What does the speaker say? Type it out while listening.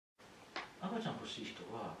しい人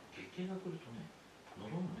は月経が来るとね、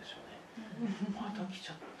呪うんですよね。また来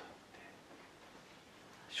ちゃったって。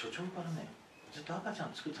所長からね、ずっと赤ち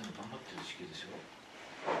ゃん作るために頑張ってる時期ですよ。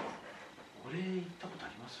お礼言ったことあ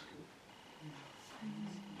ります？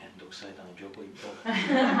めんどくさいだの、病行行った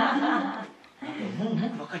なんか文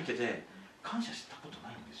句ばっかり言ってて、感謝したこと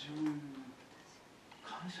ないんですよ。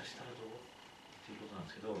感謝したらどうっていうことな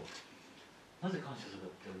んですけど、なぜ感謝する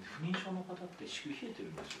かって、不妊症の方って子宮冷えて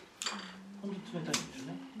るんですよ。ほんと冷たいんです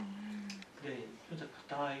よね。で、それじゃ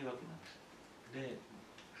硬いわけなんです。で、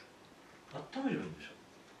温めればいいんでしょ。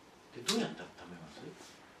で、どうやって温めます？子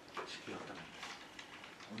宮を温める。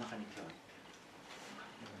お腹に手を当て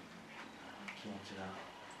て、気持ちが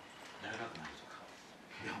柔らかくなるとか。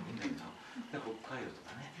いや、みんな言うと、北海道と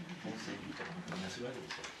かね、温泉にとかみんなするわけで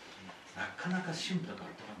すよ。なかなか深部だか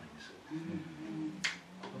ら温まらないんですよ。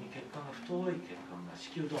ここに血管が、太い血管が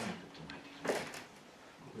子宮動脈っていうのが入ってきて、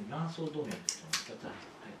ここに卵巣動脈っていうのが2つ入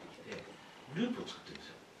ってきて、ループを作ってるんで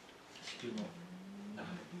すよ。子宮の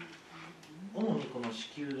中で。主にこの子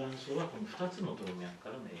宮卵巣はこの2つの動脈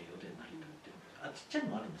からの栄養で成り立ってるんです。ちっちゃ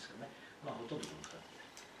いのもあるんですけどね、まあほとんどこの2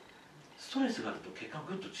つ。ストレスがあると血管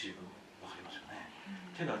がぐっと縮む。わかりますよね。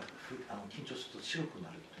手が緊張すると白く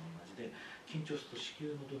なると同じで、緊張すると子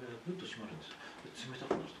宮の動脈がぐっと締まるんですよ。冷た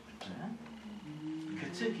くなると思いますね。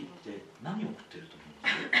血液って何を送っていると思いま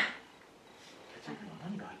す？血液は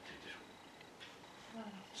何が入っているでしょう？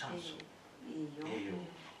酸素、栄養、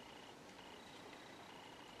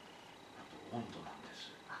あと温度なんで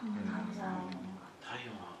す。体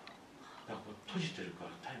温はだから閉じてるか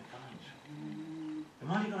ら体温いかないんですよ。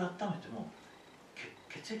周りから温めても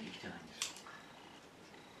血液来てないんですよ。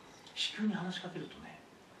子宮に話しかけるとね、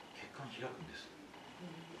血管開くんです。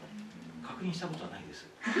確認したことはないです。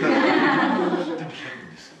でも開くん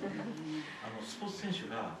です。スポーツ選手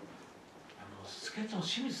がスケートの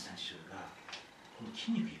清水選手がこの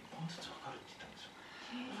筋肉1本ずつ分かるって言ったんですよ。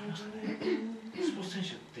わかりますかね。スポーツ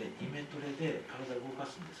選手ってイメトレで体を動か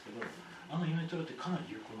すんですけど、イメトレってかなり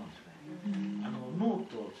有効なんですよね。脳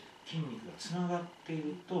と筋肉がつながってい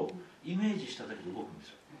るとイメージしただけで動くんで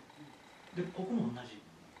すよ。で、ここも同じ。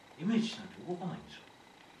イメージしないと動かないんですよ。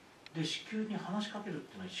で、子宮に話しかけるっ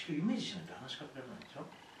ていうのは子宮イメージしないと話しかけられないんですよ。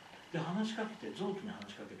で、話しかけて臓器に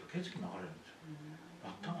話しかけると血液流れるんですよ。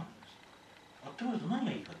温まるんです。温まると何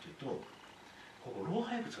がいいかというと、ここ老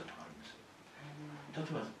廃物がたまるんですよ。例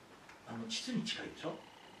えば膣に近いでしょ。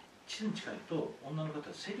膣に近いと女の方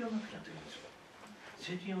は生理用ナプキンやってるんですよ。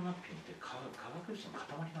生理用ナプキンって化学物質の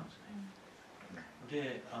塊なんですね。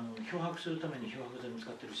で、漂白するために漂白剤も使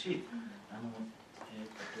ってるし、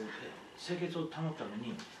清潔を保つため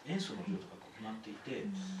に塩素の量とか決まっていて、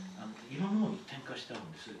いろんなものに添加してある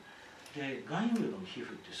んです。で、含有量の皮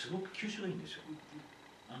膚ってすごく吸収がいいんですよ。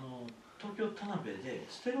東京田辺で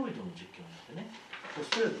ステロイドの実験をしてね、ス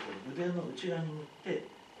テロイドを腕の内側に塗って、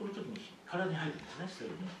この時に体に入るんですね、ステ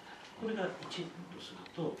ロイド。これが1とする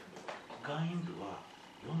と、含有量は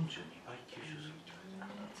42倍吸収するって言わ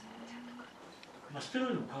れてます。ステ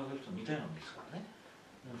ロイドも化学物質と似たようなんですからね。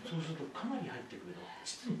そうするとかなり入ってくると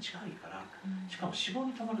膣に近いから、しかも脂肪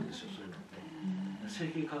にたまるんですよ、そういうのって。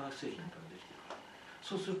成形化学製品からできてるから。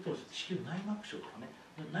そうすると子宮内膜症とかね、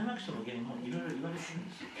内膜症の原因もいろいろ言われてるん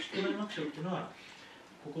ですよ。子宮内膜症っていうのは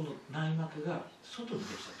ここの内膜が外に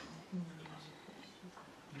出ちゃうと思います。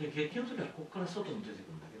で、月経の時はここから外に出て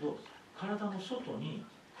くるんだけど、体の外に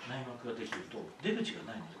内膜ができると出口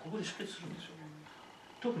がないので、ここで出血するんですよ。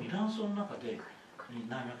特に卵巣の中で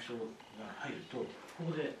内膜症が入ると、こ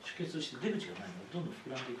こで出血して出口がないのでどんどん膨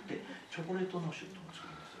らんでいってチョコレート脳腫っていうのを作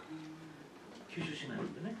るんですよ。吸収しないの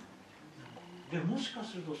でね。で、もしか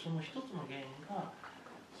するとその一つの原因が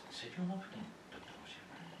生理用ナプキンだったかもしれ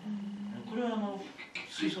ない。これは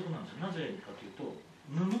推測なんですよ。なぜかというと、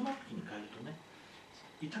布ナプキンに変えるとね、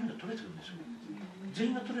痛みが取れてるんですよ。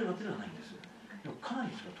全員が取れるわけではないんです。でもかな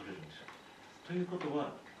りそれが取れるんですよ。ということ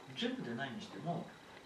は、全部でないにしても